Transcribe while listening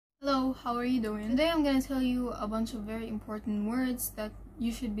Hello, how are you doing? Today I'm gonna tell you a bunch of very important words that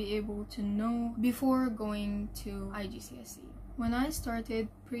you should be able to know before going to IGCSE. When I started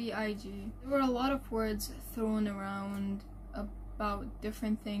pre-IG, there were a lot of words thrown around about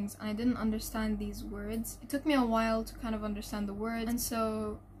different things, and I didn't understand these words. It took me a while to kind of understand the word, and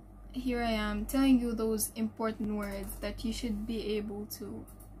so here I am telling you those important words that you should be able to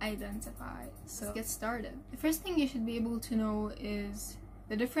identify. So let's get started. The first thing you should be able to know is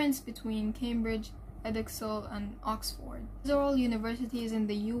the difference between Cambridge, Edexcel, and Oxford. These are all universities in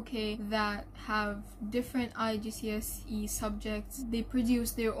the UK that have different IGCSE subjects. They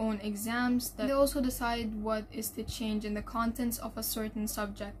produce their own exams that they also decide what is to change in the contents of a certain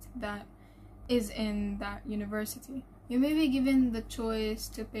subject that is in that university. You may be given the choice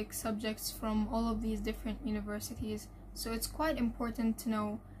to pick subjects from all of these different universities, so it's quite important to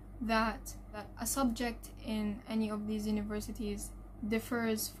know that a subject in any of these universities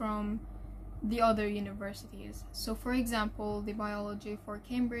differs from the other universities. So for example, the biology for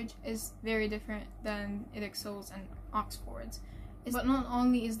Cambridge is very different than Edexcel's and Oxford's. But not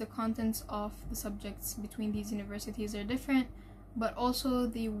only is the contents of the subjects between these universities are different, but also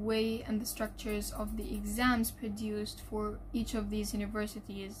the way and the structures of the exams produced for each of these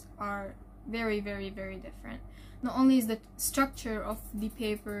universities are very different. Not only is the structure of the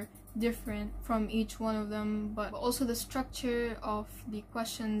paper different from each one of them, but also the structure of the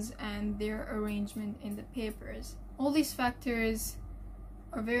questions and their arrangement in the papers. All these factors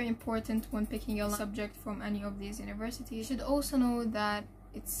are very important when picking a subject from any of these universities. You should also know that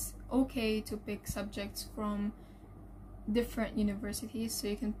it's okay to pick subjects from different universities, so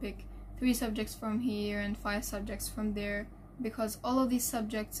you can pick 3 subjects from here and 5 subjects from there, because all of these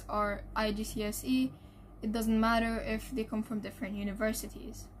subjects are IGCSE. It doesn't matter if they come from different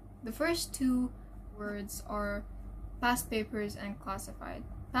universities. The first 2 words are past papers and classified.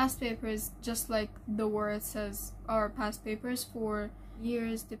 Past papers, just like the word says, are past papers for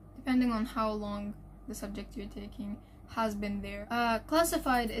years, depending on how long the subject you're taking has been there.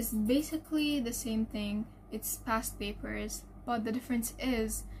 Classified is basically the same thing. It's past papers, but the difference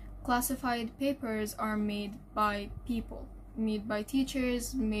is classified papers are made by people, made by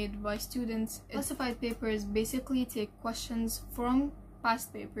teachers, made by students. Classified papers basically take questions from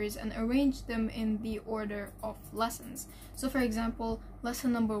past papers and arrange them in the order of lessons. So for example,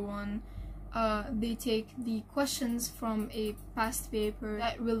 lesson number 1, they take the questions from a past paper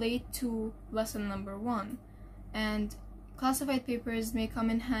that relate to lesson number 1. And classified papers may come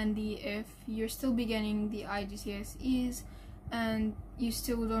in handy if you're still beginning the IGCSEs and you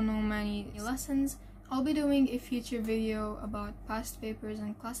still don't know many lessons. I'll be doing a future video about past papers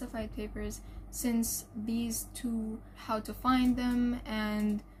and classified papers, since these 2, how to find them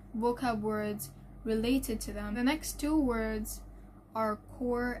and vocab words related to them. The next 2 words are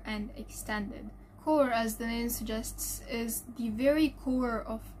core and extended. Core, as the name suggests, is the very core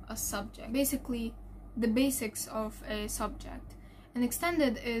of a subject, basically the basics of a subject. And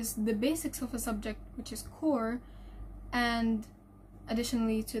extended is the basics of a subject, which is core, and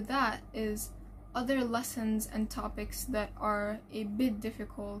additionally to that is other lessons and topics that are a bit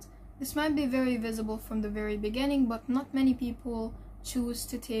difficult. This might be very visible from the very beginning, but not many people choose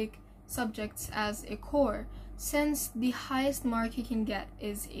to take subjects as a core, since the highest mark you can get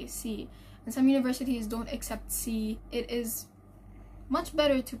is a C. And some universities don't accept C. It is much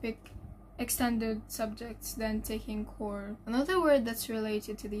better to pick extended subjects than taking core. Another word that's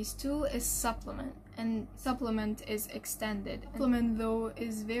related to these 2 is supplement, and supplement is extended. Supplement, though,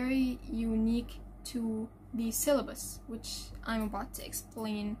 is very unique to the syllabus, which I'm about to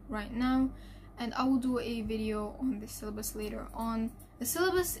explain right now, and I will do a video on the syllabus later on. The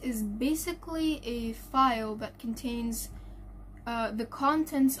syllabus is basically a file that contains the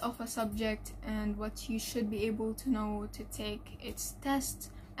contents of a subject and what you should be able to know to take its tests,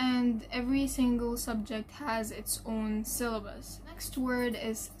 and every single subject has its own syllabus. Next word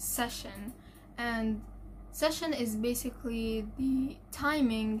is session, and session is basically the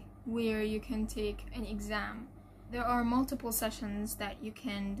timing where you can take an exam. There are multiple sessions that you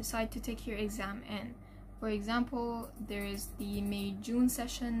can decide to take your exam in. For example, there is the May-June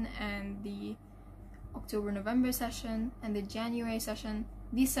session and the October-November session and the January session.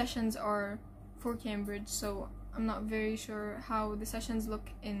 These sessions are for Cambridge, so I'm not very sure how the sessions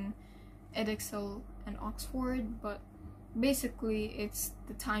look in Edexcel and Oxford, but basically it's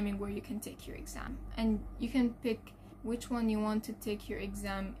the timing where you can take your exam, and you can pick which one you want to take your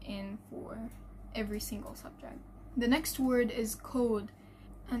exam in for every single subject. The next word is code,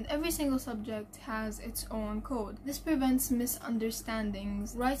 and every single subject has its own code. This prevents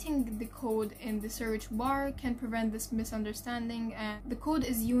misunderstandings. Writing the code in the search bar can prevent this misunderstanding, and the code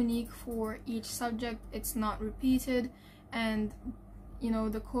is unique for each subject. It's not repeated, and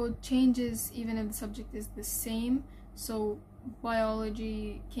the code changes even if the subject is the same. So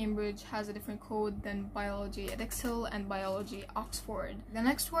biology Cambridge has a different code than biology Edexcel and biology Oxford. The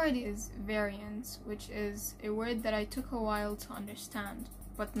next word is variance, which is a word that I took a while to understand,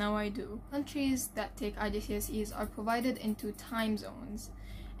 but now I do. Countries that take IGCSEs are provided into time zones,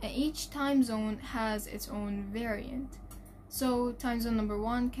 and each time zone has its own variant. So time zone number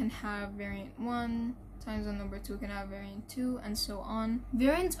 1 can have variant 1, time zone number 2 can have variant 2, and so on.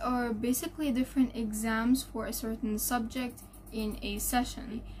 Variants are basically different exams for a certain subject in a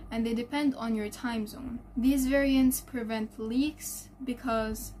session, and they depend on your time zone. These variants prevent leaks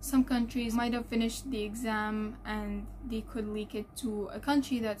because some countries might have finished the exam and they could leak it to a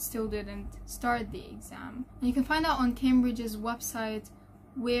country that still didn't start the exam. And you can find out on Cambridge's website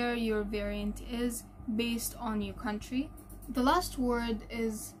where your variant is based on your country. The last word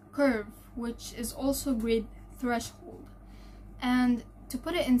is curve, which is also grade threshold. And to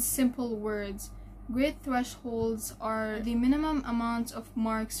put it in simple words, grade thresholds are the minimum amount of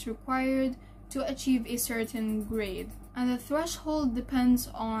marks required to achieve a certain grade, and the threshold depends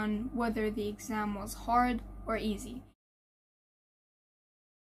on whether the exam was hard or easy.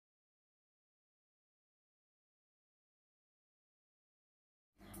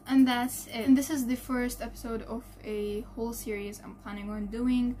 And that's it. And this is the first episode of a whole series I'm planning on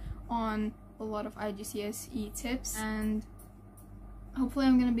doing on a lot of IGCSE tips, and hopefully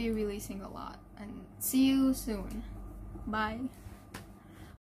I'm gonna be releasing a lot. And see you soon. Bye.